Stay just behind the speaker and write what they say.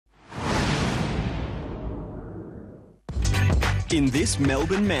In this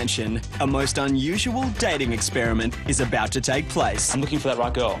Melbourne mansion, a most unusual dating experiment is about to take place. I'm looking for that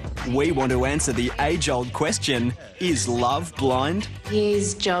right girl. We want to answer the age-old question, is love blind?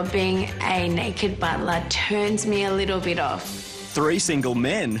 His job being a naked butler turns me a little bit off. 3 single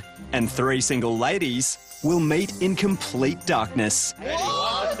men and 3 single ladies will meet in complete darkness.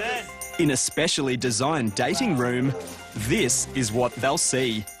 What? In a specially designed dating room, this is what they'll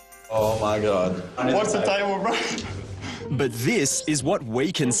see. Oh my God. What's the table, bro? But this is what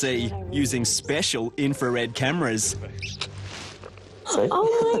we can see using special infrared cameras.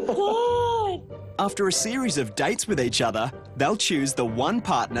 Oh my God! After a series of dates with each other, they'll choose the one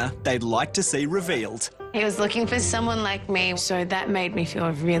partner they'd like to see revealed. He was looking for someone like me, so that made me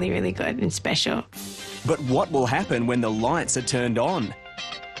feel really, really good and special. But what will happen when the lights are turned on?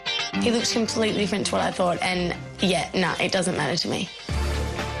 He looks completely different to what I thought, and yeah, no, it doesn't matter to me.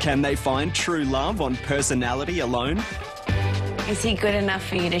 Can they find true love on personality alone? Is he good enough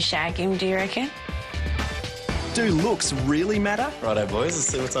for you to shag him, do you reckon? Do looks really matter? Righto, boys, let's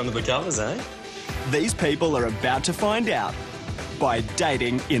see what's under the covers, eh? These people are about to find out by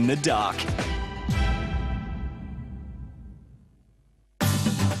dating in the dark.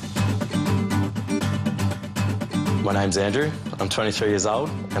 My name's Andrew, I'm 23 years old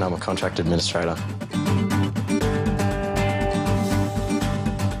and I'm a contract administrator.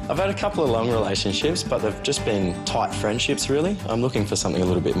 I've had a couple of long relationships, but they've just been tight friendships, really. I'm looking for something a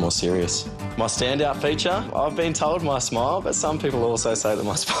little bit more serious. My standout feature, I've been told my smile, but some people also say that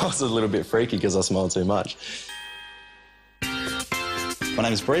my smile's a little bit freaky because I smile too much. My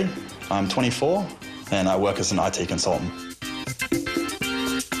name's Bree, I'm 24 and I work as an IT consultant.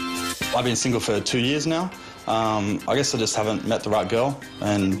 I've been single for 2 years now. I guess I just haven't met the right girl,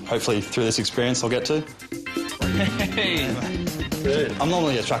 and hopefully through this experience I'll get to. Hey. I'm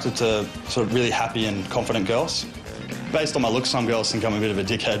normally attracted to sort of really happy and confident girls. Based on my looks, some girls think I'm a bit of a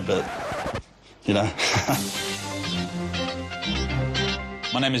dickhead, but, you know.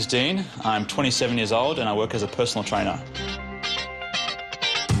 My name is Dean, I'm 27 years old and I work as a personal trainer.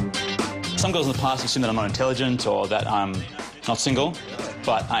 Some girls in the past assume that I'm not intelligent or that I'm not single,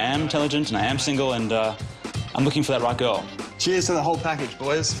 but I am intelligent and I am single, and I'm looking for that right girl. Cheers to the whole package,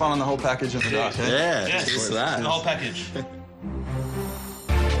 boys. Fun on the whole package in the dark, eh? Yeah, Yes, cheers to that. the whole package.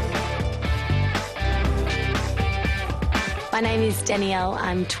 My name is Danielle,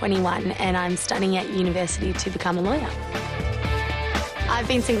 I'm 21 and I'm studying at university to become a lawyer. I've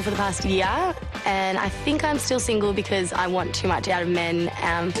been single for the past year and I think I'm still single because I want too much out of men.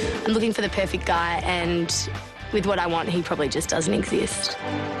 I'm looking for the perfect guy, and with what I want, he probably just doesn't exist.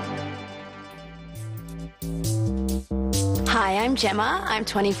 Hi, I'm Gemma. I'm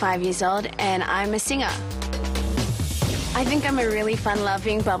 25 years old and I'm a singer. I think I'm a really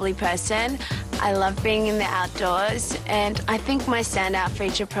fun-loving, bubbly person. I love being in the outdoors, and I think my standout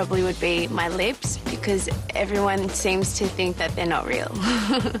feature probably would be my lips, because everyone seems to think that they're not real.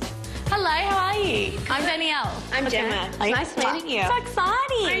 Hello, how are you? I'm Danielle. I'm Gemma. It's nice meeting you. So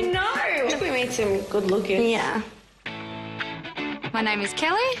exciting. I know. I think we made some good looking. Yeah. My name is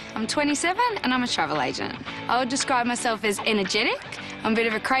Kelly, I'm 27 and I'm a travel agent. I would describe myself as energetic, I'm a bit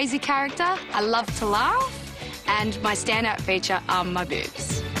of a crazy character, I love to laugh, and my standout feature are my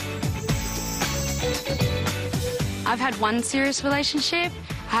boobs. I've had one serious relationship,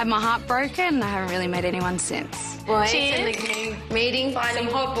 I had my heart broken, and I haven't really met anyone since. Boys, Cheers. in the meeting, finding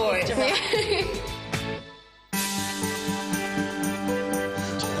hot boys.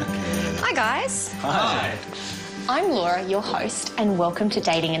 Hi guys. Hi. I'm Laura, your host, and welcome to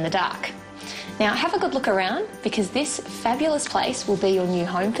Dating in the Dark. Now have a good look around, because this fabulous place will be your new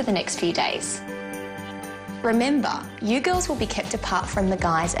home for the next few days. Remember, you girls will be kept apart from the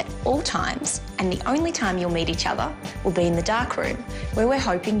guys at all times, and the only time you'll meet each other will be in the dark room, where we're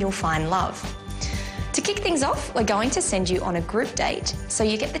hoping you'll find love. To kick things off, we're going to send you on a group date, so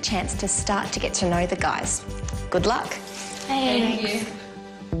you get the chance to start to get to know the guys. Good luck. Thank you.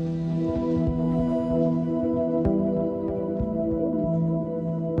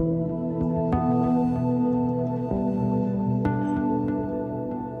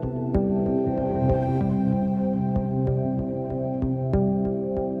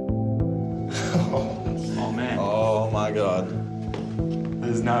 Oh, man. Oh my God.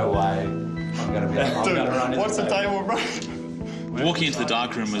 There's no way I'm gonna run What's the table, bro? Walking into the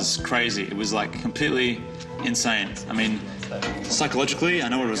dark room was crazy. It was like completely insane. I mean, psychologically, I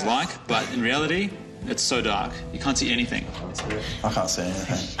know what it was like, but in reality, it's so dark. You can't see anything. I can't see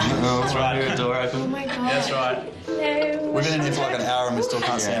anything. That's right, door open. Oh my God. Yeah, that's right. We've been in here for like an hour and we still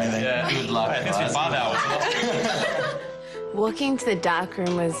can't see anything. Yeah. Good luck. It's been 5 hours. Walking to the dark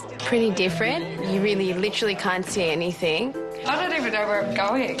room was pretty different. You really literally can't see anything. I don't even know where I'm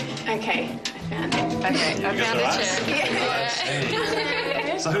going. Okay, I found it. Okay, I found a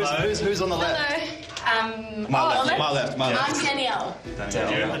chair. So who's on the left? My left. I'm Danielle.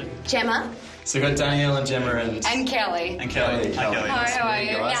 Gemma. So we've got Danielle and Gemma and Kelly. And Kelly. Hi, Kelly. Hi, how are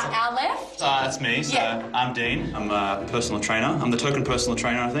you? Now, our left. That's me. So I'm Dean. I'm a personal trainer. I'm the token personal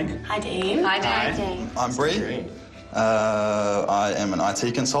trainer, I think. Hi, Dean. Hi, Dean. I'm Bree. I am an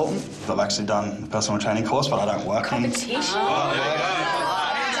IT consultant. I've actually done a personal training course, but I don't work on. Competition.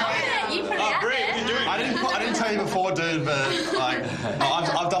 You put it out there. I didn't tell you before, dude, but like, no,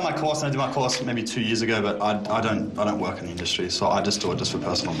 I've done my course, and I did my course maybe 2 years ago, but I don't work in the industry, so I just do it just for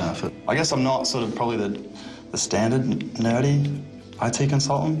personal benefit. I guess I'm not sort of probably the standard nerdy IT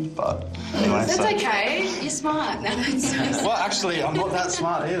consultant, but anyway. That's okay. You're smart. No, that's Well, actually, I'm not that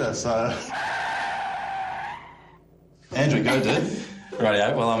smart either, so. Andrew, go, dude.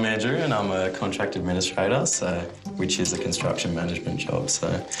 Rightio, well, I'm Andrew and I'm a contract administrator, which is a construction management job. So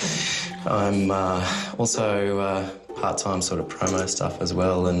I'm also part-time sort of promo stuff as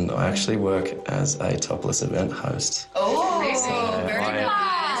well, and I actually work as a topless event host. Oh, very I-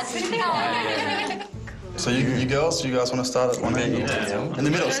 nice. So you girls, you guys want to start at one end? In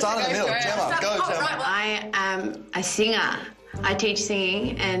the middle. Start in the middle. Gemma, go, Gemma. I am a singer. I teach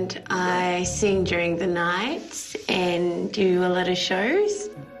singing and I sing during the nights and do a lot of shows.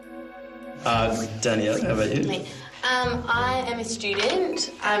 Danielle, how about you? I am a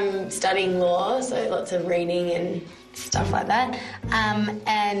student. I'm studying law, so lots of reading and stuff like that.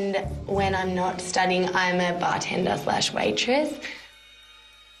 And when I'm not studying, I'm a bartender / waitress.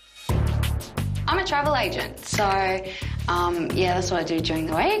 I'm a travel agent, so that's what I do during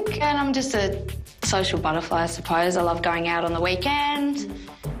the week. And I'm just a social butterfly, I suppose. I love going out on the weekend.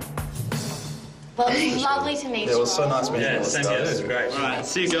 Well, it's lovely to meet you. It was so nice meeting you. Yeah, same here. This is great. All right,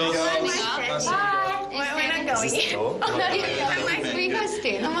 see you girls. Bye. We're not going yet. Will you guys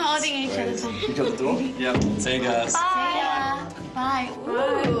stand? I'm holding each other's hand. You got the door? Yep. See you guys. Bye.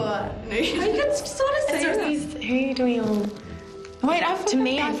 Ooh. You can sort of see who do we all... Wait, to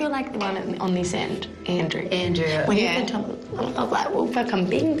me, I feel like the one on this end, Andrew. When he's the top, I'm like, well, fucking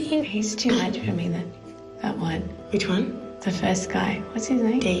bing. He's too much for me, that one. Which one? The first guy. What's his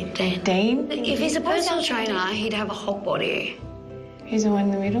name? Dean. If he's a personal trainer, he'd have a hot body. Who's the one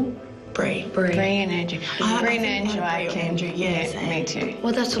in the middle? Bree. Bree and Andrew. Bree and Andrew, Andrew. Yeah, me too.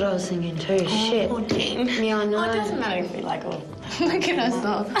 Well, that's what I was thinking too. Shit. Poor Dean. Yeah, I know. Oh, it doesn't matter if we like all. Look at us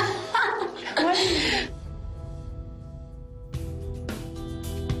all.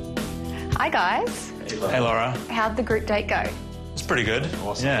 Hi guys, Hey, Laura. how'd the group date go? It's pretty good.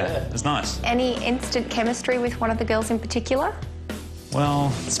 Awesome. Yeah, it's nice. Any instant chemistry with one of the girls in particular?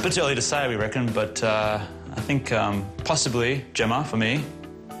 Well, it's a bit early to say, we reckon, but I think possibly Gemma, for me,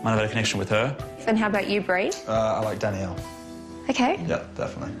 might have had a connection with her. And how about you, Bree? I like Danielle. Okay. Yeah,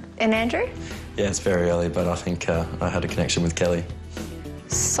 definitely. And Andrew? Yeah, it's very early, but I think I had a connection with Kelly.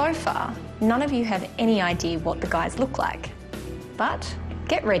 So far, none of you have any idea what the guys look like. But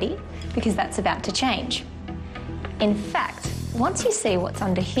get ready, because that's about to change. In fact, once you see what's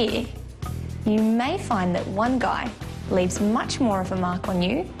under here, you may find that one guy leaves much more of a mark on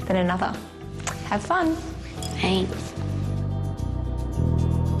you than another. Have fun. Thanks.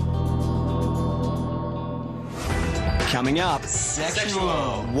 Coming up,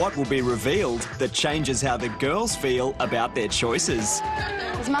 sexual. What will be revealed that changes how the girls feel about their choices?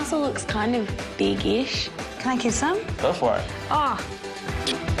 His muscle looks kind of big-ish. Can I kiss him? Go for it. Oh.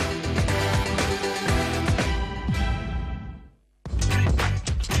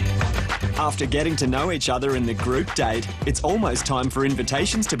 After getting to know each other in the group date, it's almost time for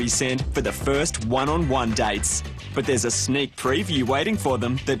invitations to be sent for the first one-on-one dates. But there's a sneak preview waiting for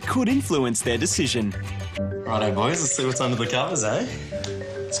them that could influence their decision. Righto, boys, let's see what's under the covers, eh?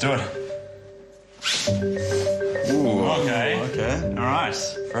 Let's do it. Ooh, okay. Okay. All right.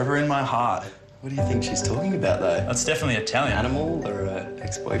 Forever in my heart. What do you think she's talking about, though? That's definitely Italian. Animal or an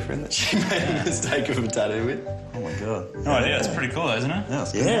ex-boyfriend that she made a mistake of a tattoo with? Oh my god. No idea. It's pretty cool, isn't it? Yeah,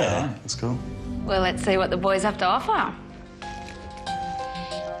 that's good. Yeah. That's cool. Well, let's see what the boys have to offer.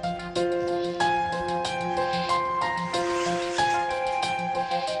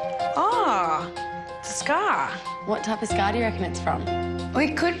 Oh, it's a scar. What type of scar do you reckon it's from? Well,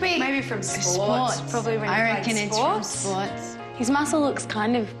 it could be maybe from sports. Probably when I you reckon played it's from sports. sports. His muscle looks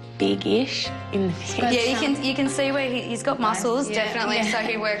kind of big-ish in the face. Yeah, you can see where he's got muscles, definitely, so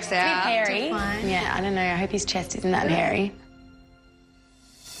he works out. Hairy. Yeah, I don't know. I hope his chest isn't that hairy.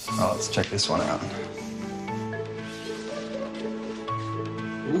 Oh, let's check this one out.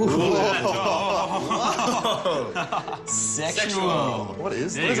 Sexual. What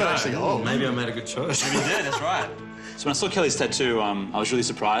is There you that go. actually? Oh, Maybe I made a good choice. Maybe you did, that's right. So when I saw Kelly's tattoo, I was really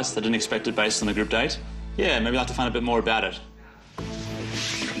surprised. I didn't expect it based on the group date. Yeah, maybe I'd like to find a bit more about it.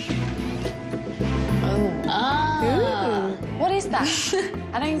 What is that?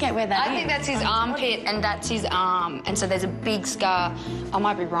 I don't get where that I think that's his armpit and that's his arm. And so there's a big scar. I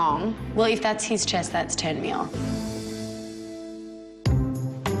might be wrong. Well, if that's his chest, that's turned me off.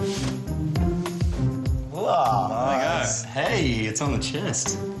 Nice. Hey, it's on the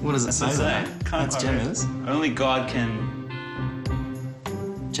chest. What does it say there? That's Gemma's. Only God can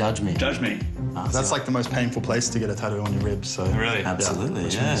Judge me. judge me. that's like the most painful place to get a tattoo on your ribs. So Really? Absolutely,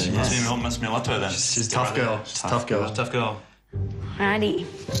 yeah. Must be a lot to her then. she's a tough girl. She's a tough girl. Tough girl. Alrighty.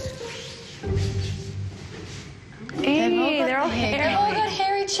 They're all hairy. They've all got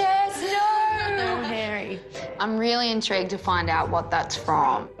hairy chests. They're all No! hairy. I'm really intrigued to find out what that's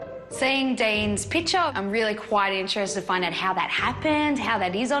from. Seeing Dean's picture, I'm really quite interested to find out how that happened, how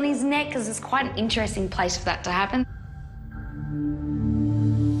that is on his neck, because it's quite an interesting place for that to happen.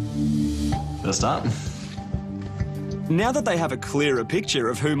 First up. Now that they have a clearer picture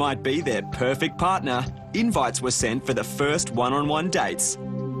of who might be their perfect partner, invites were sent for the first one-on-one dates.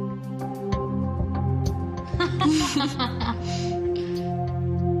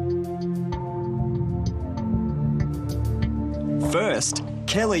 First,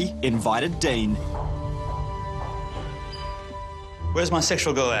 Kelly invited Dean. Where's my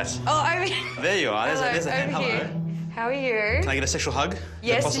sexual girl at? Oh, over here. There you are. There's a hand. over Hello. here. How are you? Can I get a sexual hug? Is that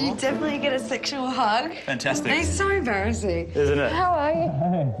Yes, possible? you definitely get a sexual hug. Fantastic. It's so embarrassing. Isn't it? How are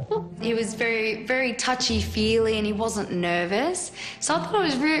you? He was very, very touchy-feely and he wasn't nervous. So I thought it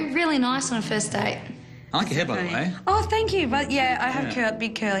was really nice on a first date. I like your hair, by the way. Oh, thank you. But yeah, I have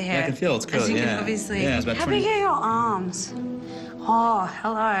big curly hair. Yeah, I can feel it's As curly, you can yeah. obviously. Yeah, it's about How 20. big are your arms? Oh,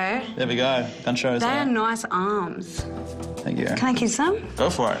 hello. There we go. Gun shows. They are nice arms. Thank you. Can I kiss them? Go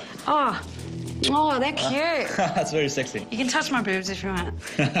for it. Oh, they're cute. That's very sexy. You can touch my boobs if you want.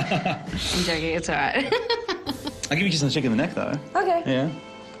 I'm joking. It's all right. I'll give you just a check in the neck, though. Okay. Yeah.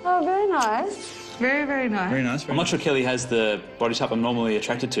 Oh, very nice. Very, very nice. Very nice. I'm not sure Kelly has the body type I'm normally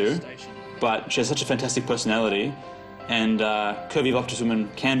attracted to, but she has such a fantastic personality, and curvy voluptuous women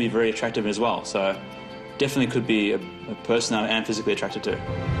can be very attractive as well. So definitely could be a person I am physically attracted to.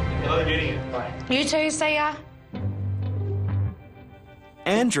 Hello, meeting you. Bye. You too, see ya.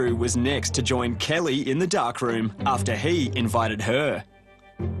 Andrew was next to join Kelly in the darkroom after he invited her.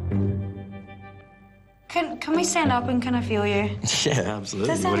 Can we stand up and can I feel you? Yeah, absolutely.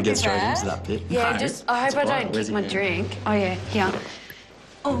 Does You that want to get sound straight bad? into that pit? Yeah, No. just I hope I don't Where's kick my your hand? drink. Oh, yeah. Yeah.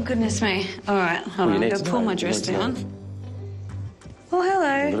 Oh, goodness me. All right, hold You on. I'm need going to to pull know. my You dress need to know. down. Oh, A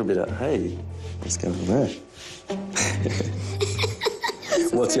hello. little bit of, hey, what's going on there?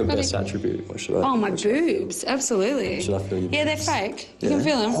 What's your best attribute? What should I? Oh, my boobs. Absolutely. Should I feel your Yeah, they're boobs? fake. You Yeah? can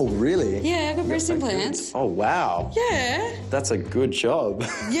feel them. Oh, really? Yeah, I've got breast implants. Oh, wow. Yeah. That's a good job.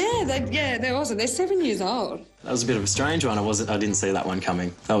 Yeah, they're awesome. They're 7 years old. That was a bit of a strange one. I didn't see that one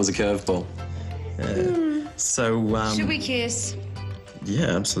coming. That was a curveball. Yeah. So, Should we kiss? yeah,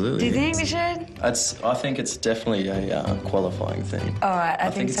 absolutely. Do you think we should? I think it's definitely a qualifying thing. All right, I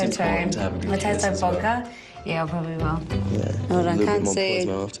think it's so important too. to have a good Let's kiss have as some well. vodka. Yeah, I probably will. Yeah. Hold on, a little can't bit more see.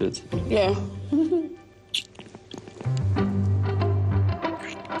 plasma afterwards. Yeah.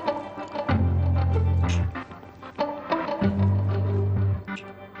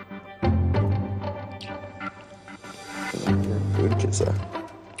 Good kisser.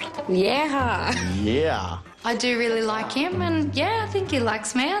 Yeah. Yeah. I do really like him, and yeah, I think he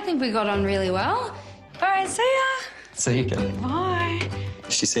likes me. I think we got on really well. All right, see ya. So you can. Bye.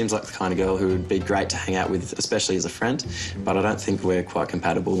 She seems like the kind of girl who would be great to hang out with, especially as a friend, but I don't think we're quite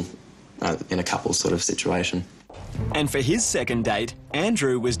compatible in a couple sort of situation. And for his second date,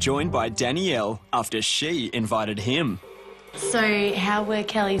 Andrew was joined by Danielle after she invited him. So, how were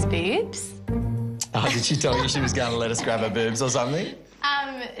Kelly's boobs? Oh, did she tell you she was going to let us grab her boobs or something?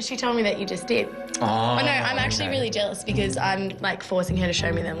 She told me that you just did. Oh, no, I'm actually really jealous because I'm like forcing her to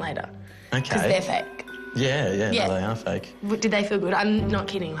show me them later. Because Okay. they're fake. Yeah. No, they are fake. Did they feel good? I'm not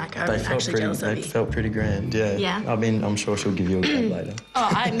kidding. Like, I'm actually jealous of you. felt pretty grand, yeah. Yeah? I mean, I'm sure she'll give you a grab later. Oh,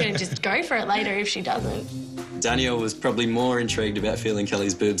 I'm going to just go for it later if she doesn't. Danielle was probably more intrigued about feeling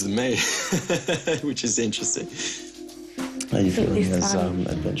Kelly's boobs than me, which is interesting. Are you feeling this as time.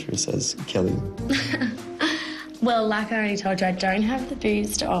 adventurous as Kelly? Well, like I already told you, I don't have the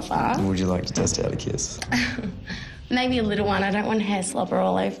boobs to offer. Would you like to test out a kiss? Maybe a little one. I don't want hair slobber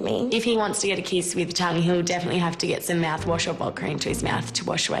all over me. If he wants to get a kiss with tongue, he'll definitely have to get some mouthwash or vodka into his mouth to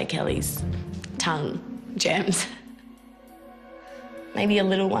wash away Kelly's tongue germs. maybe a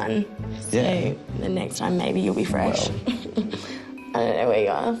little one. So the next time maybe you'll be fresh. Well, I don't know where you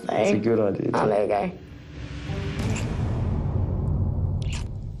are. So. That's a good idea. Oh, there we go.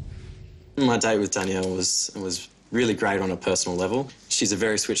 My date with Danielle was really great on a personal level. She's a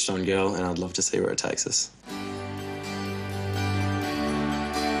very switched-on girl, and I'd love to see where it takes us.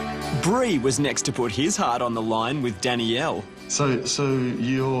 Bree was next to put his heart on the line with Danielle. So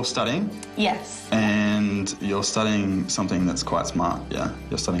you're studying? Yes. And you're studying something that's quite smart, yeah?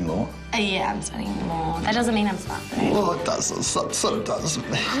 You're studying law? Yeah, I'm studying law. That doesn't mean I'm smart, though. Well, it does. It sort of does.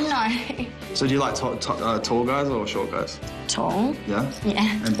 No. So do you like tall guys or short guys? Tall. Yeah?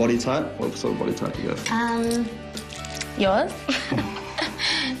 Yeah. And body type? What sort of body type do you go for? Yours?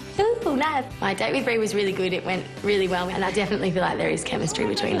 Ooh, nice. My date with Bree was really good. It went really well, and I definitely feel like there is chemistry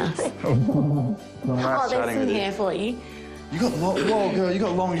between us. Oh, there's some hair for you. You got long, whoa, girl, you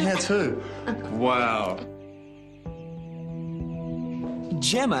got long hair too. Wow.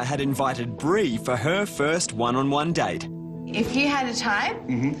 Gemma had invited Bree for her first one-on-one date. If you had a type,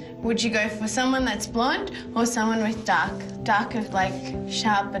 would you go for someone that's blonde or someone with darker, like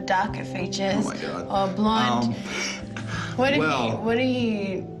sharper, darker features? Oh my God. Or blonde? What are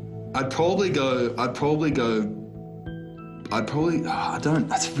you? I'd probably, that's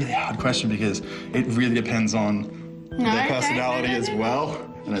a really hard question because it really depends on their personality as well.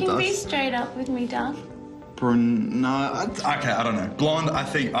 You can be straight up with me, Duff. Okay, I don't know. Blonde, I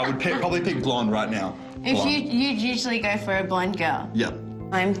think I would probably pick blonde right now. If you'd usually go for a blonde girl. Yeah.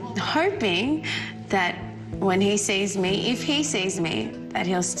 I'm hoping that when he sees me, if he sees me, that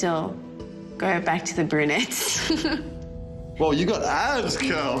he'll still go back to the brunettes. Well, you got abs,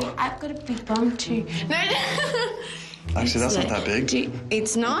 girl. I've got a big bum too. No. Actually, that's not that big.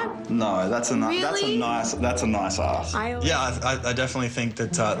 It's not? No, that's a nice ass. Yeah, I definitely think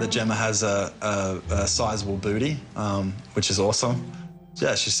that Gemma has a sizable booty, which is awesome.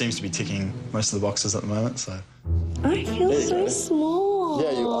 Yeah, she seems to be ticking most of the boxes at the moment, so. I feel so small.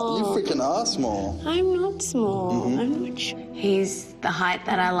 Yeah, you freaking are small. I'm not small. I'm not sure. He's the height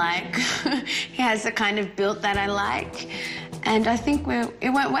that I like. He has the kind of build that I like. And I think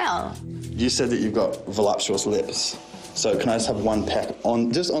it went well. You said that you've got voluptuous lips. So can I just have one peck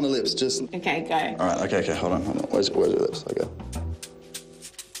just on the lips, just... Okay, go. All right, okay, hold on. Where's your lips? Okay.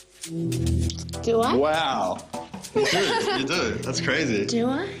 Do I? Wow. You do. That's crazy. Do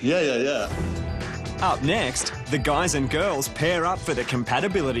I? Yeah. Up next, the guys and girls pair up for the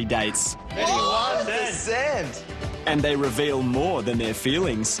compatibility dates. 81%! And they reveal more than their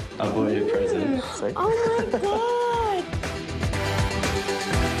feelings. I bought you a present. Oh my God.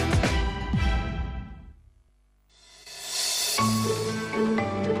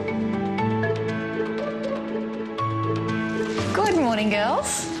 Good morning,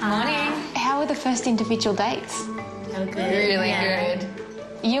 girls. Morning. How were the first individual dates? Good. Really good.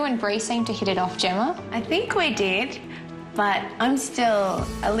 You and Bree seem to hit it off, Gemma. I think we did, but I'm still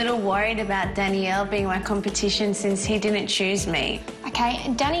a little worried about Danielle being my competition since he didn't choose me.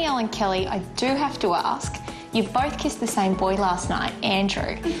 Okay, Danielle and Kelly, I do have to ask, you both kissed the same boy last night,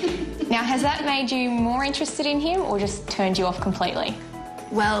 Andrew. Now, has that made you more interested in him or just turned you off completely?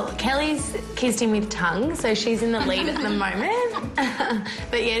 Well, Kelly's kissed him with tongue, so she's in the lead at the moment.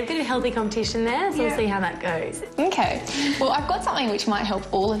 But yeah, a bit of healthy competition there, so we'll see how that goes. Okay. Well, I've got something which might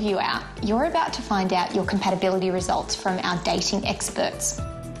help all of you out. You're about to find out your compatibility results from our dating experts.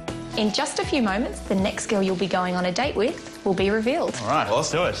 In just a few moments, the next girl you'll be going on a date with will be revealed. All right,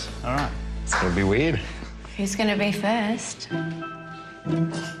 let's do it. All right. It's going to be weird. Who's going to be first?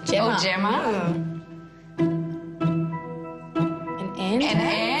 Gemma. Gemma. And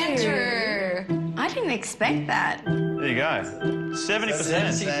Andrew. I didn't expect that. There you go.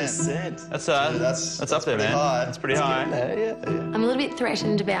 70%. That's up there, man. high. That's pretty high. I'm a little bit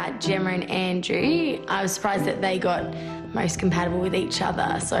threatened about Gemma and Andrew. I was surprised that they got most compatible with each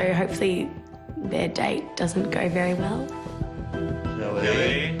other, so hopefully their date doesn't go very well.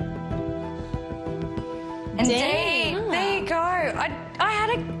 Kelly. And D. There you go. I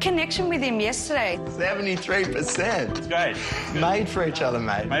had a connection with him yesterday. 73%. That's great. Made for each other,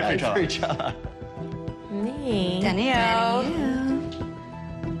 mate. Made for each other. Me. Danielle.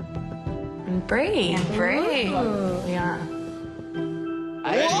 And Bree. And Bree. Yeah.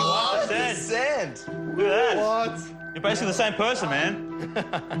 81%. Look at that. What? You're basically the same person,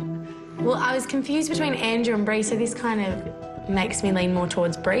 man. Well, I was confused between Andrew and Bree, so this kind of makes me lean more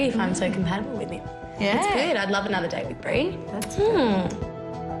towards Bree if I'm so compatible with him. Yeah. That's good. I'd love another date with Bree.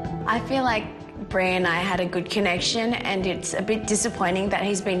 I feel like Bree and I had a good connection, and it's a bit disappointing that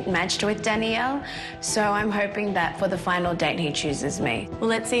he's been matched with Danielle. So I'm hoping that for the final date he chooses me. Well,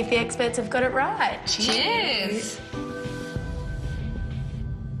 let's see if the experts have got it right. Cheers.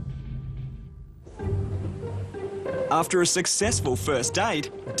 After a successful first date,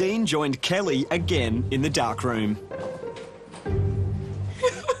 Dean joined Kelly again in the dark room.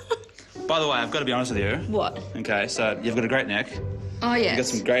 By the way, I've got to be honest with you. What? Okay, so you've got a great neck. Oh, yes. You've got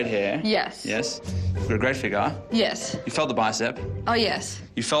some great hair. Yes. Yes. You've got a great figure. Yes. You felt the bicep. Oh, yes.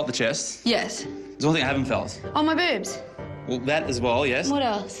 You felt the chest. Yes. There's one thing I haven't felt. Oh, my boobs. Well, that as well, yes. What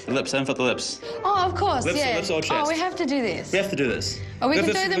else? The lips. I haven't felt the lips. Oh, of course, Lips, yeah. lips or chest? Oh, we have to do this. We have to do this. Oh, we have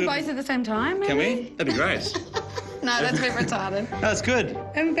can to do them both at the same time, maybe? Can we? That'd be great. No, that's a bit retarded. No, that's good.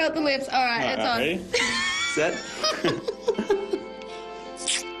 I haven't felt the lips. All right, it's on. Ready? Set.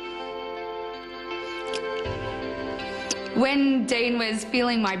 When Dean was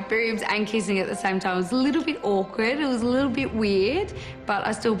feeling my boobs and kissing at the same time, it was a little bit awkward. It was a little bit weird, but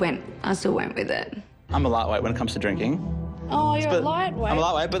I still went with it. I'm a lightweight when it comes to drinking. Oh, you're a But lightweight. I'm a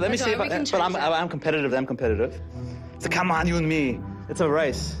lightweight, but let me That's see all if right, we I. can But change that. I'm competitive. I'm competitive. So come on, you and me. It's a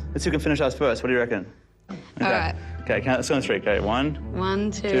race. Let's see who can finish us first. What do you reckon? Okay. All right. Okay, let's go on 3. Okay, 1.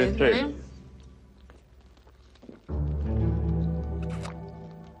 1, 2, 2, 3. 3.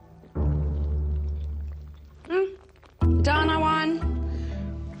 Done, I won.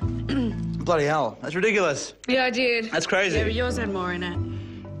 Bloody hell, that's ridiculous. Yeah, I did. That's crazy. Yeah, but yours had more in it.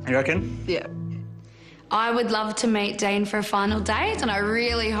 You reckon? Yeah. I would love to meet Dean for a final date, and I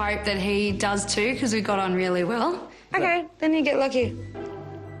really hope that he does too, because we got on really well. Okay, then you get lucky.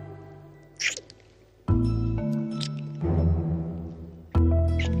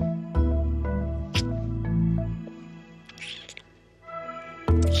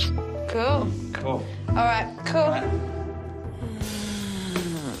 Cool. Cool. All right, cool.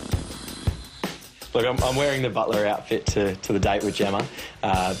 Look, I'm wearing the butler outfit to the date with Gemma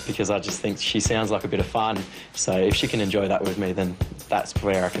because I just think she sounds like a bit of fun. So if she can enjoy that with me, then that's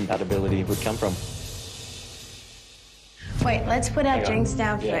where our compatibility would come from. Wait, let's put our Hang on. drinks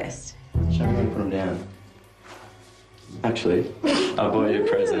down Yeah. first. Show me how to put them down. Actually, I bought you a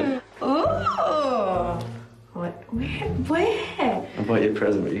present. Ooh. What? Where? I bought you a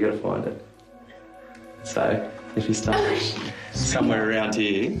present, but you got to find it. So if you start somewhere around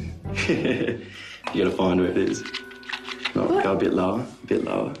here, you got to find where it is. No, go a bit lower, a bit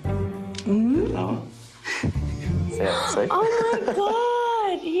lower, a bit lower. Yeah, see? Oh my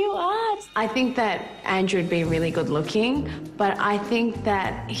God, you are. I think that Andrew would be really good looking, but I think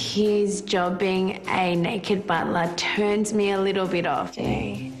that his job being a naked butler turns me a little bit off.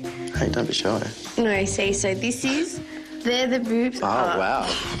 Hey, don't be shy. No, see, so they're the boobs. Oh, wow.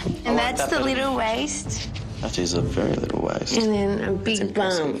 And I like that's that the better. little waist, That is a very little waist. and then a big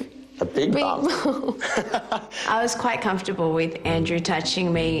impressive. bum. A big bum. I was quite comfortable with Andrew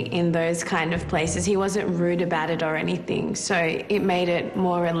touching me in those kind of places. He wasn't rude about it or anything, so it made it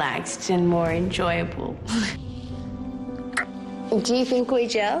more relaxed and more enjoyable. Do you think we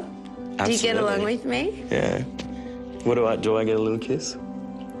gel? Do you get along with me? Yeah. What do I get a little kiss?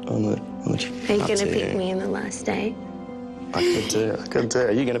 On the Are you going to pick me in the last date? I could do.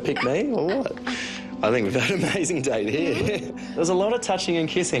 Are you going to pick me or what? I think we've had an amazing date here. There was a lot of touching and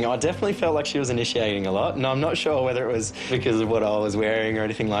kissing. I definitely felt like she was initiating a lot, and I'm not sure whether it was because of what I was wearing or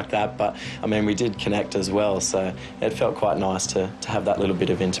anything like that, but, I mean, we did connect as well, so it felt quite nice to have that little bit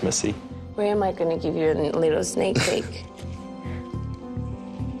of intimacy. Where am I going to give you a little sneak peek?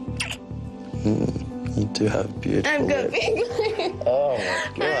 You do have beautiful I've got lips. big lips. Oh,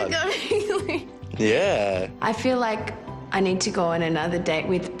 my I've God. got big lips. Yeah. I feel like I need to go on another date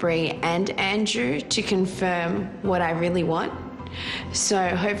with Bree and Andrew to confirm what I really want. So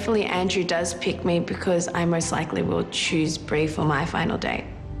hopefully Andrew does pick me because I most likely will choose Bree for my final date.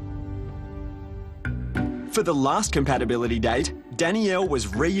 For the last compatibility date, Danielle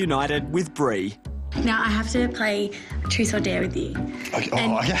was reunited with Bree. Now I have to play truth or dare with you. Okay.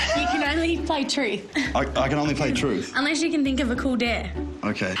 And Oh, okay. you can only play truth. I can only play truth. Unless you can think of a cool dare.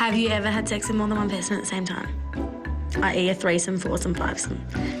 Okay. Have you ever had sex with more than one person at the same time? I.e. a threesome, foursome, fivesome.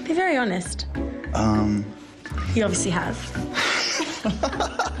 Be very honest. You obviously have.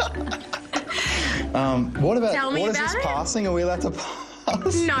 What about Tell me what is about this it. passing? Are we allowed to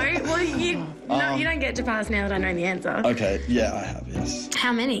pass? No, well, you don't get to pass now that I know the answer. Okay, yeah, I have, yes.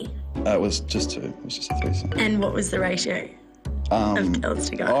 How many? It was just 2. It was just a threesome. And what was the ratio of girls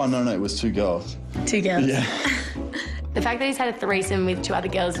to guys? Oh, no, it was 2 girls. 2 girls. Yeah. The fact that he's had a threesome with 2 other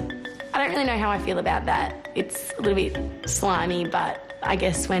girls, I don't really know how I feel about that. It's a little bit slimy, but I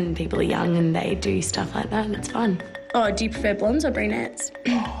guess when people are young and they do stuff like that, it's fun. Oh, do you prefer blondes or brunettes?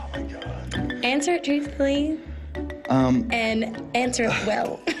 Oh, my God. Answer it truthfully. And answer it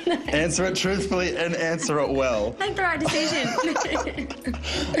well. Answer it truthfully and answer it well. Make the right decision.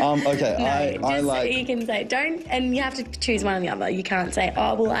 Okay, No, I just like... you can say don't, and you have to choose one or the other. You can't say,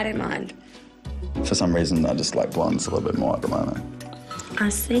 oh, well, I don't mind. for some reason, I just like blondes a little bit more at the moment. I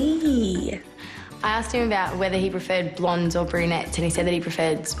see. I asked him about whether he preferred blondes or brunettes, and he said that he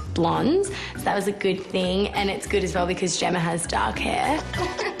preferred blondes. So that was a good thing, and it's good as well because Gemma has dark hair.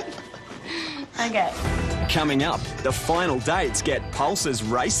 Okay. Coming up, the final dates get pulses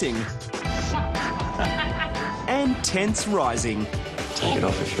racing and tense rising. Take it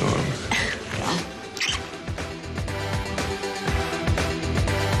off if you want.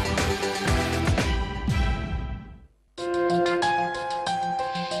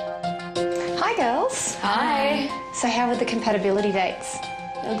 Hi, girls. Hi. So how were the compatibility dates?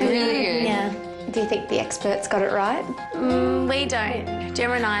 Really good. Yeah. Do you think the experts got it right? We don't.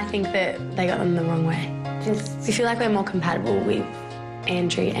 Gemma and I think that they got them the wrong way. We feel like we're more compatible with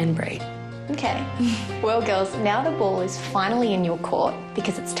Andrew and Bree. Okay. Well, girls, now the ball is finally in your court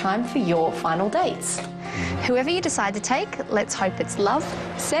because it's time for your final dates. Whoever you decide to take, let's hope it's love,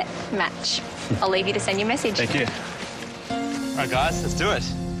 set, match. I'll leave you to send your message. Thank you. All right, guys, let's do it.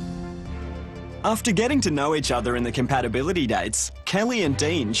 After getting to know each other in the compatibility dates, Kelly and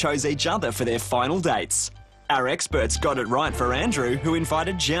Dean chose each other for their final dates. Our experts got it right for Andrew, who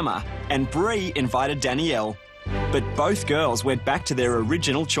invited Gemma, and Bree invited Danielle. But both girls went back to their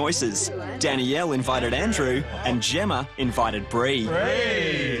original choices. Danielle invited Andrew, and Gemma invited Bree.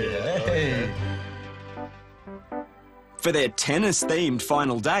 For their tennis-themed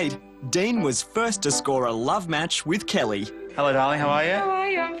final date, Dean was first to score a love match with Kelly. Hello, darling. How are you? How are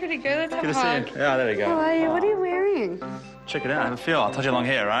you? I'm pretty good. Let's have Good a to hug. see you. Yeah, there we go. How are you? What are you wearing? Check it out. Have a feel. I told you long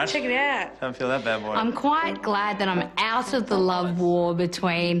hair, right? Check it out. Haven't feel that bad boy. I'm quite glad that I'm out of the love war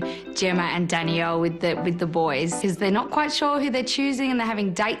between Gemma and Danielle with the boys, because they're not quite sure who they're choosing and they're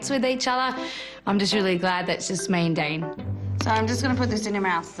having dates with each other. I'm just really glad that it's just me and Dean. So I'm just going to put this in your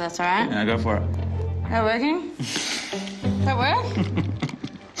mouth, if that's all right? Yeah, go for it. Is that working? Does that work?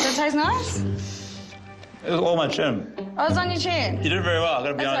 Does it taste nice? It was all my chin. Oh, it's on your chin. You did it very well. I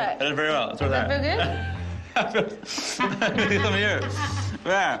gotta be That's honest. right. I did it very well. That's what Does that feel good? Look at you.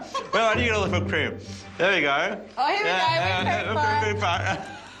 Yeah. Well, I need to get all the whipped cream. There we go. Oh, here we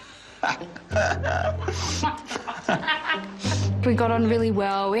go. We got on really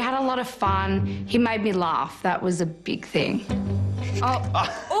well. We had a lot of fun. He made me laugh. That was a big thing. Oh,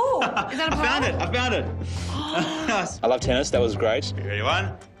 is that a pole? I found it. I love tennis. That was great. You ready?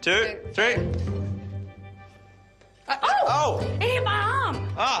 1, 2, 3. Oh! It hit my arm.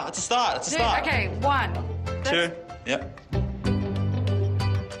 Ah, it's a start. It's a start. Okay, 1. 2. Yep.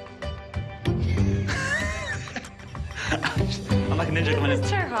 I'm like a ninja. It's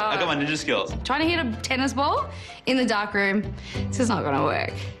too hard. I got my ninja skills. Trying to hit a tennis ball in the dark room. This is not going to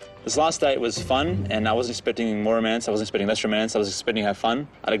work. This last date was fun, and I wasn't expecting more romance. I wasn't expecting less romance. I was expecting to have fun.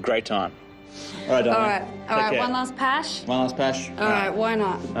 I had a great time. All right, darling. All right. Take care. One last pash. One last pash. All right, why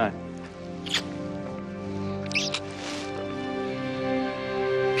not? All right.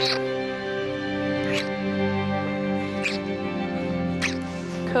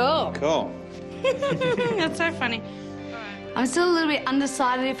 Cool. Cool. That's so funny. I'm still a little bit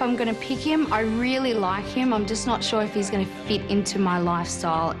undecided if I'm going to pick him. I really like him. I'm just not sure if he's going to fit into my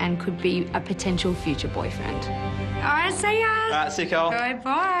lifestyle and could be a potential future boyfriend. All right, see ya. All right, see you, Kel. All right,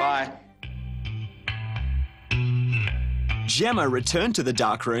 bye. Bye. Gemma returned to the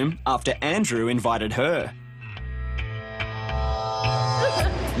dark room after Andrew invited her.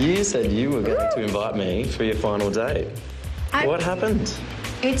 You said you were going to invite me for your final date. What happened?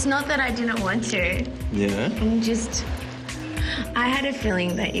 It's not that I didn't want to. Yeah? I had a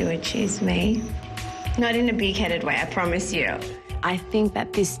feeling that you would choose me. Not in a big-headed way, I promise you. I think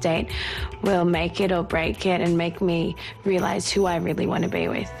that this date will make it or break it and make me realise who I really want to be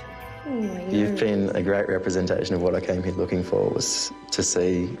with. You've been a great representation of what I came here looking for, was to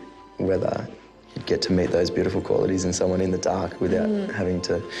see whether you'd get to meet those beautiful qualities in someone in the dark without having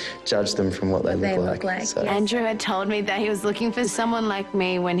to judge them from what they look like. So. Andrew had told me that he was looking for someone like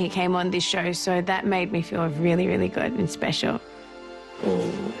me when he came on this show, so that made me feel really, really good and special.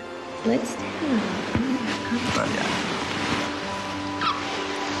 Let's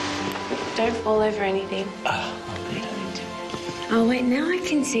Don't fall over anything. Oh wait, now I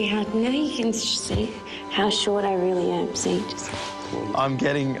can see how. Now you can see how short I really am. See, just. I'm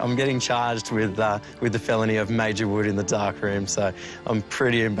getting charged with the felony of major wood in the dark room, so I'm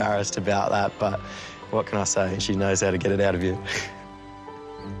pretty embarrassed about that. But what can I say? She knows how to get it out of you.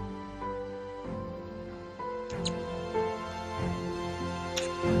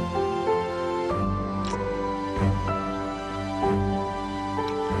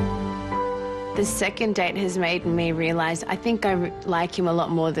 The second date has made me realise I think I like him a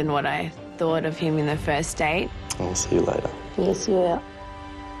lot more than what I thought of him in the first date. I'll see you later. Yes, you will.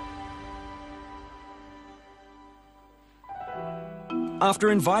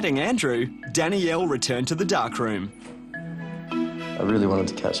 After inviting Andrew, Danielle returned to the darkroom. I really wanted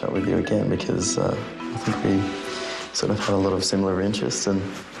to catch up with you again because I think we sort of had a lot of similar interests and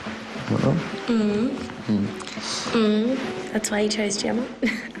whatnot. That's why you chose Gemma.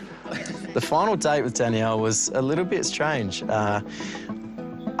 The final date with Danielle was a little bit strange.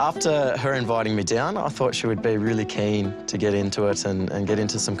 After her inviting me down, I thought she would be really keen to get into it and get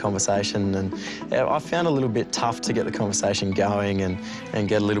into some conversation. And I found a little bit tough to get the conversation going and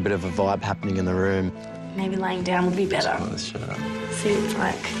get a little bit of a vibe happening in the room. Maybe laying down would be better. Pull this shirt up. See what it's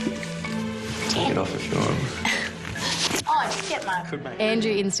like. Take it off if you want. Oh, just get mine.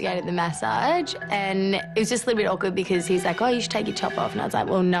 Andrew instigated the massage, and it was just a little bit awkward because he's like, oh, you should take your top off. And I was like,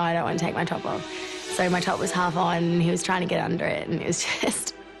 well, no, I don't want to take my top off. So my top was half on, and he was trying to get under it, and it was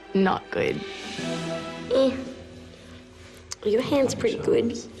just not good. Your hand's pretty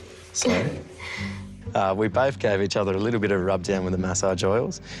good. So, we both gave each other a little bit of a rub down with the massage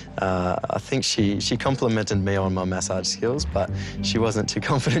oils. I think she complimented me on my massage skills, but she wasn't too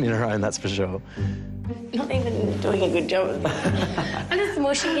confident in her own, that's for sure. Not even doing a good job. I'm just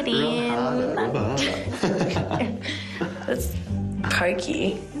mushing it in. That's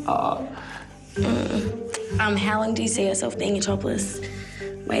pokey. How long do you see yourself being a topless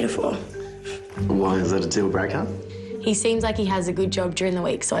waiter for? Why, is that a deal breaker? He seems like he has a good job during the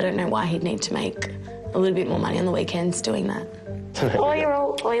week, so I don't know why he'd need to make a little bit more money on the weekends doing that. Oh, you're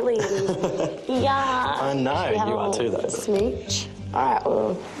all oily. Yeah. I know, you are too, though. Smooch. All right,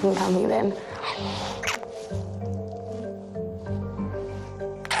 well, you can come here then.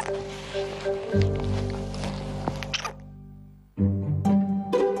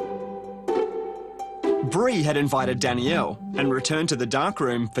 Bree had invited Danielle and returned to the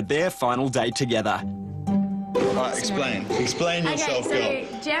darkroom for their final date together. Right, explain. Explain yourself, Okay,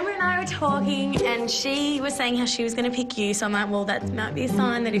 so Gemma and I were talking, and she was saying how she was going to pick you, so I'm like, well, that might be a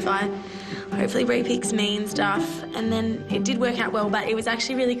sign that if I hopefully Bree picks me and stuff. And then it did work out well, but it was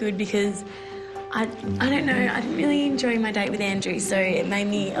actually really good because I don't know, I didn't really enjoy my date with Andrew, so it made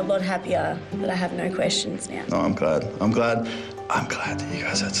me a lot happier that I have no questions now. No, I'm glad. I'm glad that you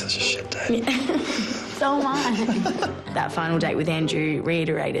guys had such a shit date. So am I. That final date with Andrew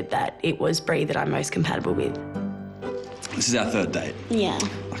reiterated that it was Bree that I'm most compatible with. This is our third date. Yeah.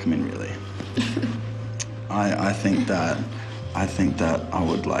 Like, I mean, really. I think that I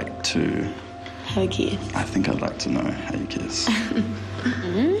would like to... Have a kiss. I think I'd like to know how you kiss.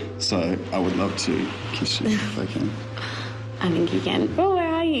 So I would love to kiss you if I can. I think you can. Oh, where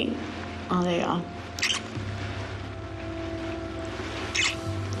are you? Oh, there you are.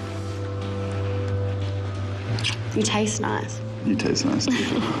 You taste nice. You taste nice too.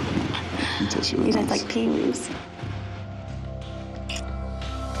 You taste really You nice. taste like Pimms.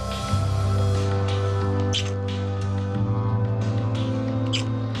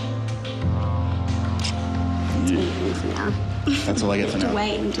 That's all I get for now.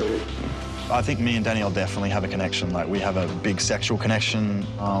 Wait until... I think me and Danielle definitely have a connection. Like, we have a big sexual connection,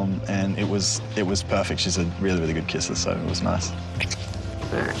 and it was perfect. She's a really, really good kisser, so it was nice.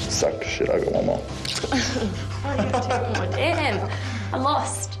 Suck shit, I got one more. Oh, you have two more. Damn, I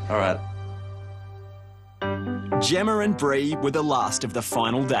lost. All right. Gemma and Bree were the last of the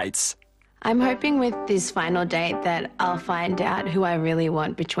final dates. I'm hoping with this final date that I'll find out who I really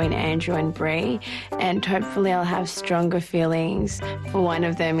want between Andrew and Bree, and hopefully I'll have stronger feelings for one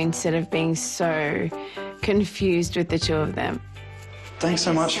of them instead of being so confused with the two of them. Thanks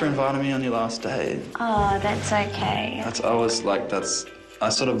so much for inviting me on your last date. Oh, that's okay. I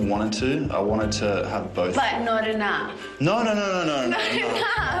sort of wanted to. I wanted to have both. But not enough. No. Not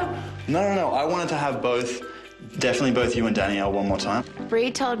enough. No. I wanted to have both. Definitely both you and Danielle one more time.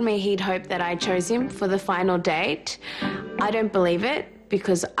 Bree told me he'd hoped that I chose him for the final date. I don't believe it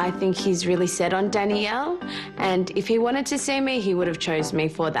because I think he's really set on Danielle, and if he wanted to see me, he would have chose me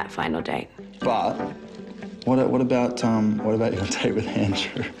for that final date. But what about your date with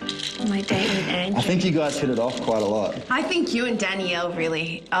Andrew? My date with Andrew. I think you guys hit it off quite a lot. I think you and Danielle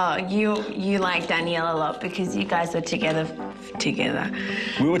really, you like Danielle a lot because you guys were together.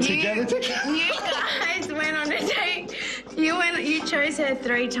 We were together. You guys went on a date. You chose her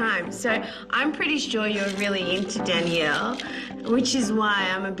 3 times, so I'm pretty sure you're really into Danielle, which is why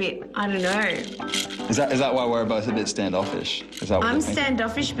I'm a bit, I don't know. Is that why we're both a bit standoffish? Is that what I'm you're thinking?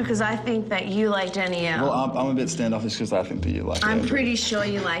 standoffish because I think that you like Danielle. Well, I'm a bit standoffish because I think that you like I'm Andrew. pretty sure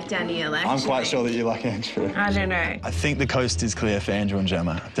you like Danielle, actually. I'm quite sure that you like Andrew. I don't know. I think the coast is clear for Andrew and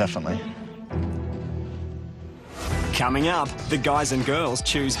Gemma, definitely. Coming up, the guys and girls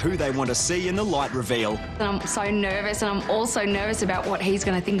choose who they want to see in the light reveal. I'm so nervous, and I'm also nervous about what he's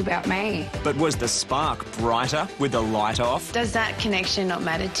going to think about me. But was the spark brighter with the light off? Does that connection not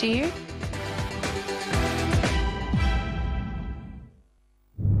matter to you?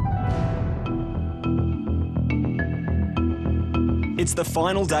 It's the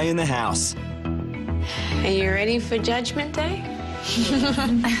final day in the house. Are you ready for Judgment Day?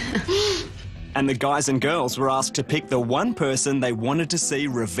 And the guys and girls were asked to pick the one person they wanted to see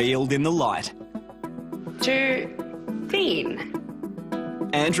revealed in the light. Dean.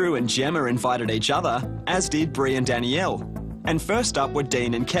 Andrew and Gemma invited each other, as did Bree and Danielle. And first up were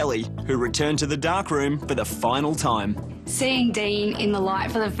Dean and Kelly, who returned to the darkroom for the final time. Seeing Dean in the light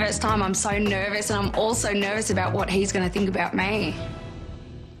for the first time, I'm so nervous, and I'm also nervous about what he's going to think about me.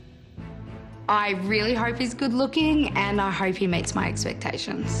 I really hope he's good looking, and I hope he meets my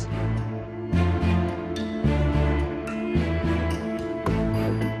expectations.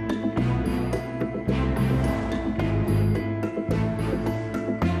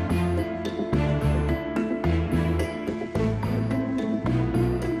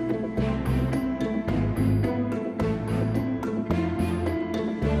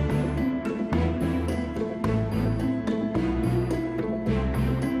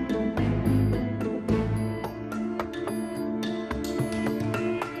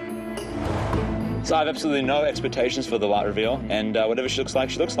 So I have absolutely no expectations for the light reveal, and whatever she looks like,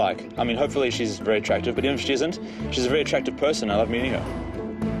 she looks like. I mean, hopefully she's very attractive, but even if she isn't, she's a very attractive person. I love meeting her.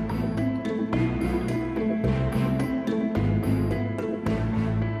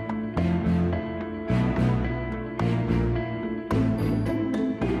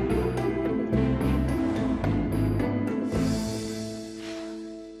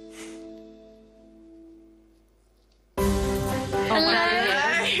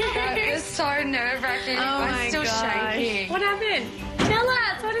 So nerve-wracking. I'm still shaking. What happened? Tell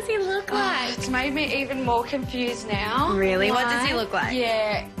us, what does he look like? It's made me even more confused now. Really? What does he look like?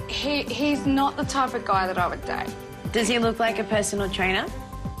 Yeah, he's not the type of guy that I would date. Does he look like a personal trainer?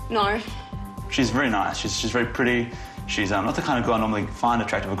 No. She's very nice. She's very pretty. She's not the kind of girl I normally find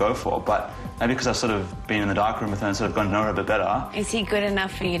attractive or go for, but maybe because I've sort of been in the dark room with her and sort of gotten to know her a bit better. Is he good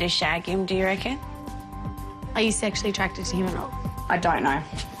enough for you to shag him, do you reckon? Are you sexually attracted to him or not? I don't know.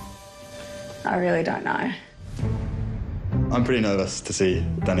 I really don't know. I'm pretty nervous to see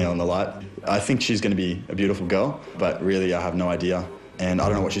Danielle in the light. I think she's going to be a beautiful girl, but really I have no idea. And I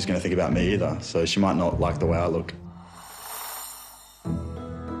don't know what she's going to think about me either, so she might not like the way I look.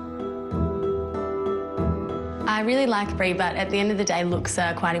 I really like Bree, but at the end of the day, looks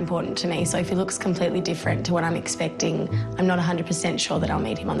are quite important to me. So if he looks completely different to what I'm expecting, I'm not 100% sure that I'll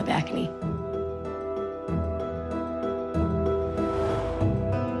meet him on the balcony.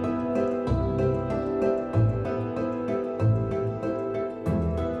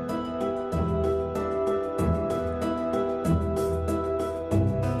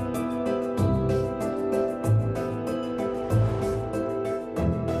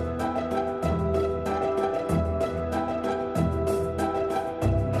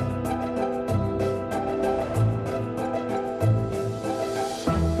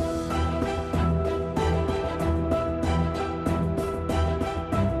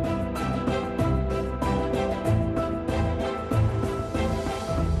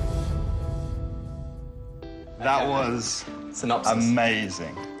 That was Synopsis.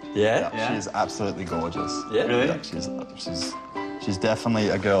 amazing. Yeah? She's absolutely gorgeous. Yeah? Really? Yeah, she's definitely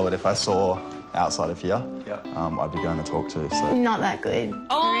a girl that if I saw outside of here, I'd be going to talk to. So. Not that good.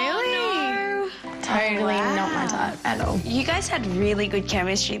 Oh, really? No. Totally not my type at all. You guys had really good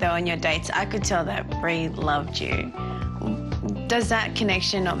chemistry, though, on your dates. I could tell that Bree loved you. Does that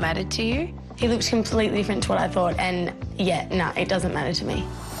connection not matter to you? He looks completely different to what I thought, and yeah, no, it doesn't matter to me.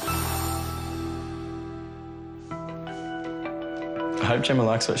 I hope Gemma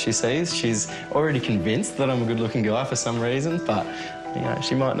likes what she sees. She's already convinced that I'm a good-looking guy for some reason, but, you know,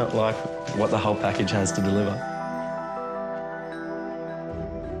 she might not like what the whole package has to deliver.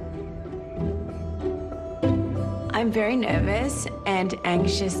 I'm very nervous and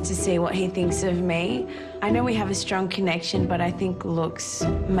anxious to see what he thinks of me. I know we have a strong connection, but I think looks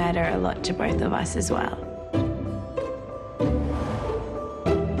matter a lot to both of us as well.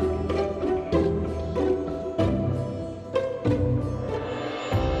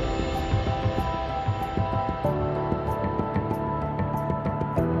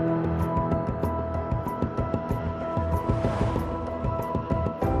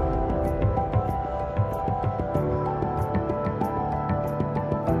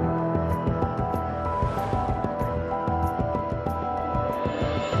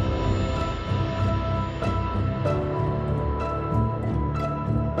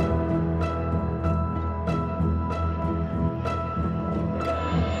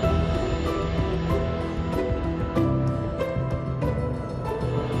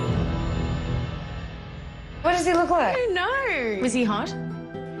 does he look like? I don't know. Was he hot?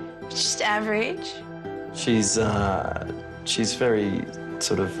 Just average. She's very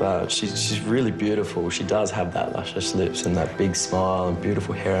sort of, she's really beautiful. She does have that luscious lips and that big smile and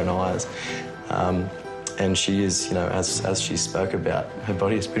beautiful hair and eyes. And she is, you know, as she spoke about, her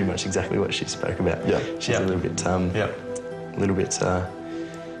body is pretty much exactly what she spoke about. Yeah. She's a little bit,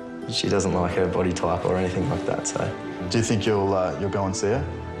 she doesn't like her body type or anything like that, so. Do you think you'll go and see her?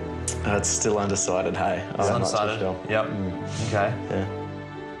 It's still undecided, hey. It's undecided? Sure. Yep. Okay. Yeah.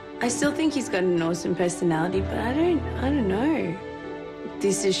 I still think he's got an awesome personality, but I don't know.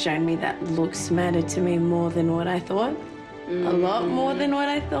 This has shown me that looks matter to me more than what I thought. A lot more than what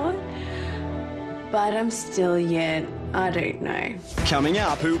I thought. But I'm still I don't know. Coming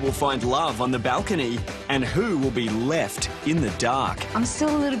up, who will find love on the balcony and who will be left in the dark? I'm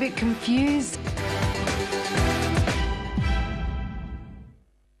still a little bit confused.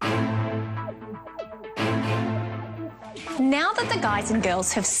 Now that the guys and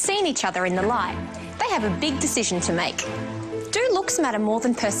girls have seen each other in the light, they have a big decision to make. Do looks matter more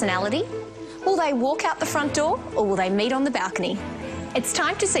than personality? Will they walk out the front door or will they meet on the balcony? It's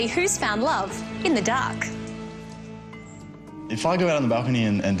time to see who's found love in the dark. If I go out on the balcony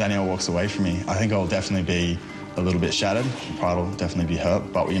and Danielle walks away from me, I think I'll definitely be a little bit shattered. Pride will definitely be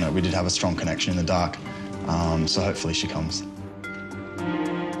hurt, but, you know, we did have a strong connection in the dark, so hopefully she comes.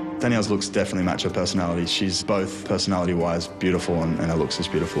 Danielle's looks definitely match her personality. She's both personality-wise beautiful and her looks is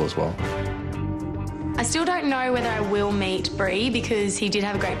beautiful as well. I still don't know whether I will meet Bree because he did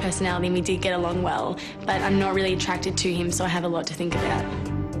have a great personality and we did get along well, but I'm not really attracted to him, so I have a lot to think about.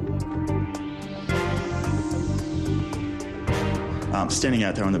 Standing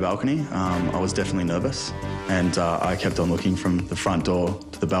out there on the balcony, I was definitely nervous, and I kept on looking from the front door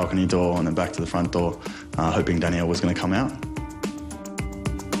to the balcony door and then back to the front door, hoping Danielle was going to come out.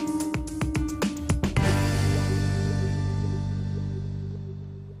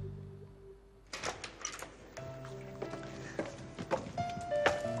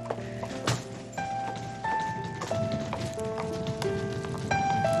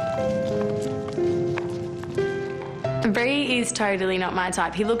 Bree is totally not my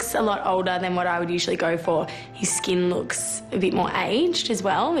type. He looks a lot older than what I would usually go for. His skin looks a bit more aged as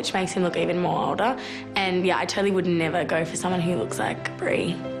well, which makes him look even more older. And yeah, I totally would never go for someone who looks like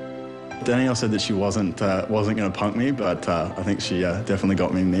Bree. Danielle said that she wasn't going to punk me, but I think she definitely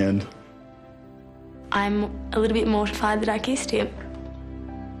got me in the end. I'm a little bit mortified that I kissed him.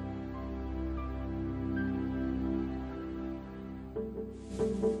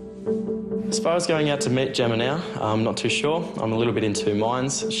 As far as going out to meet Gemma now, I'm not too sure. I'm a little bit in two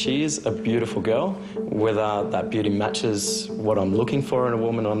minds. She is a beautiful girl. Whether that beauty matches what I'm looking for in a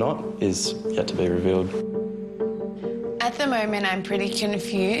woman or not is yet to be revealed. At the moment, I'm pretty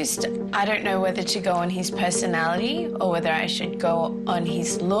confused. I don't know whether to go on his personality or whether I should go on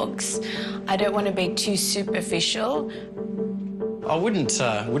his looks. I don't want to be too superficial. I wouldn't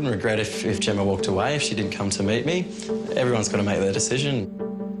regret if Gemma walked away, if she didn't come to meet me. Everyone's got to make their decision.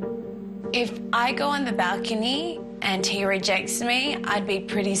 If I go on the balcony and he rejects me, I'd be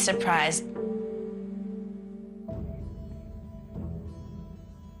pretty surprised.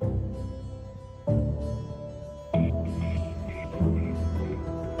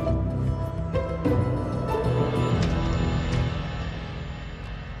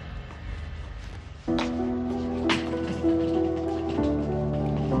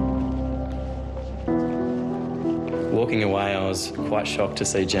 Walking away, I was quite shocked to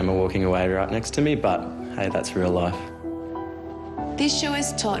see Gemma walking away right next to me, but hey, that's real life. This show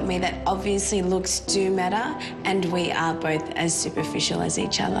has taught me that obviously looks do matter and we are both as superficial as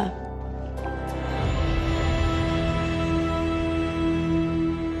each other.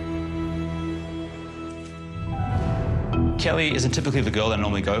 Kelly isn't typically the girl that I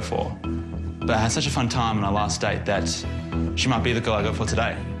normally go for, but I had such a fun time on our last date that she might be the girl I go for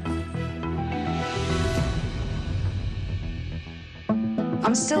today.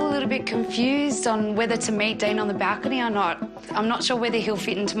 I'm still a little bit confused on whether to meet Dean on the balcony or not. I'm not sure whether he'll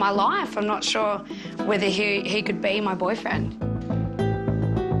fit into my life. I'm not sure whether he could be my boyfriend.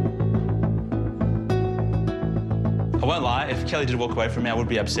 I won't lie, if Kelly did walk away from me, I would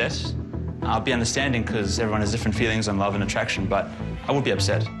be upset. I'd be understanding because everyone has different feelings on love and attraction, but I would be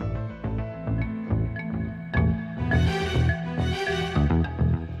upset.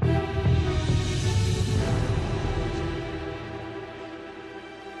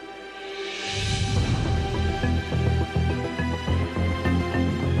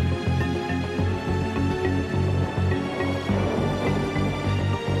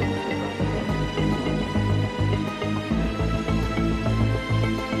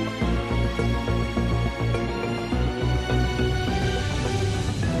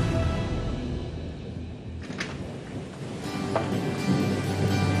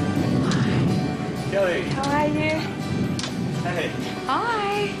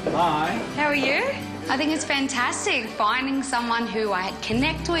 Hi. Hi. How are you? I think it's fantastic finding someone who I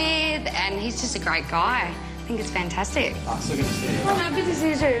connect with, and he's just a great guy. I think it's fantastic. Oh, so good to see you. Oh, no, good to see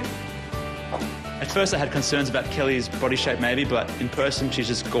you too. At first I had concerns about Kelly's body shape maybe, but in person she's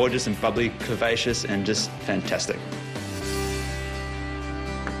just gorgeous and bubbly, curvaceous and just fantastic.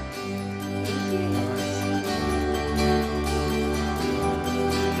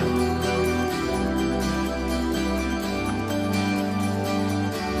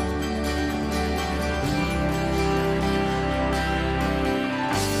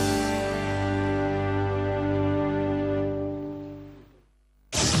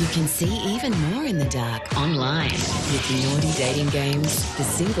 You can see even more in the dark online with the naughty dating games, the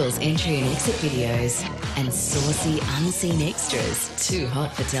singles entry and exit videos, and saucy unseen extras too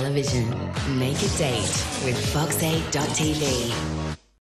hot for television. Make a date with fox8.tv.